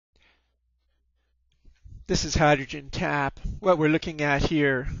This is hydrogen tap. What we're looking at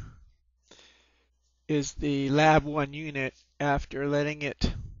here is the Lab-1 unit after letting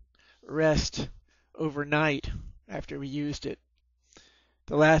it rest overnight after we used it.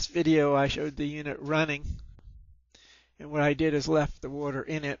 The last video I showed the unit running, and what I did is left the water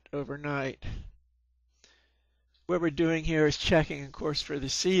in it overnight. What we're doing here is checking, of course, for the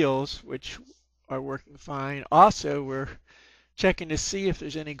seals, which are working fine. Also, we're checking to see if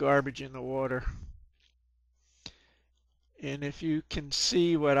there's any garbage in the water. And if you can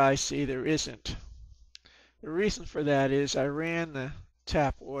see what I see, there isn't. The reason for that is I ran the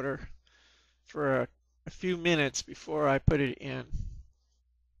tap water for a few minutes before I put it in.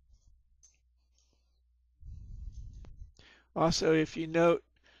 Also, if you note,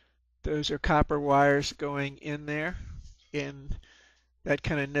 those are copper wires going in there, and that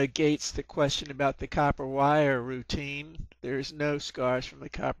kind of negates the question about the copper wire routine. There's no scars from the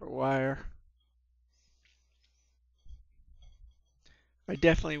copper wire. I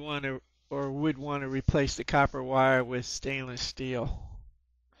definitely want to, or would want to, replace the copper wire with stainless steel.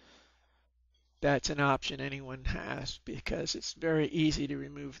 That's an option anyone has because it's very easy to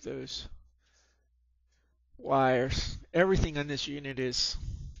remove those wires. Everything on this unit is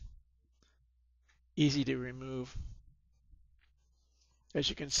easy to remove. As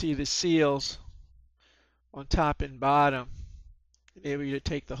you can see, the seals on top and bottom enable you to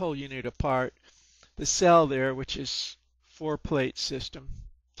take the whole unit apart. The cell there, which is 4-plate system,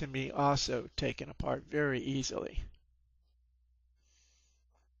 can be also taken apart very easily.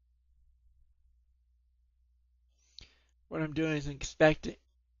 What I'm doing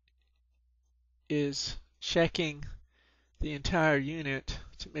is checking the entire unit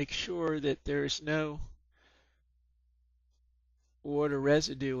to make sure that there's no water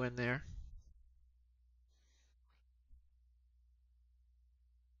residue in there.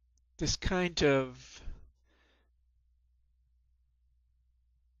 This kind of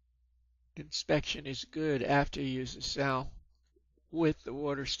inspection is good after you use the cell with the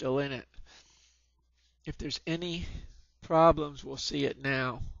water still in it. If there's any problems, we'll see it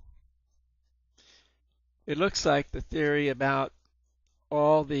now. It looks like the theory about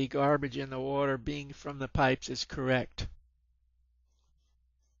all the garbage in the water being from the pipes is correct.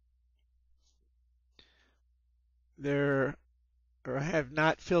 I have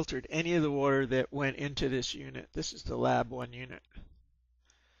not filtered any of the water that went into this unit. This is the Lab-1 unit.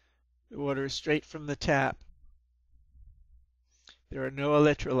 The water is straight from the tap. There are no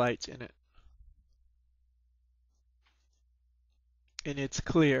electrolytes in it. And it's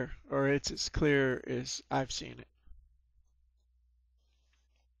clear, or it's as clear as I've seen it.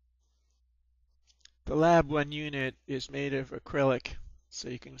 The Lab-1 unit is made of acrylic, so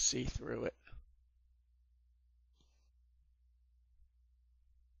you can see through it.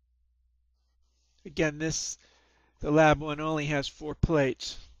 Again, the Lab-1 only has 4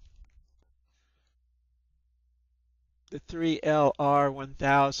 plates. The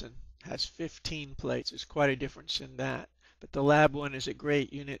 3LR1000 has 15 plates. There's quite a difference in that. But the Lab-1 is a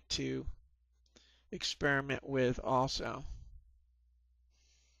great unit to experiment with also.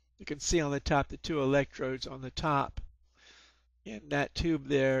 You can see on the top the 2 electrodes on the top. And that tube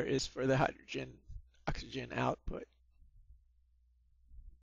there is for the hydrogen oxygen output.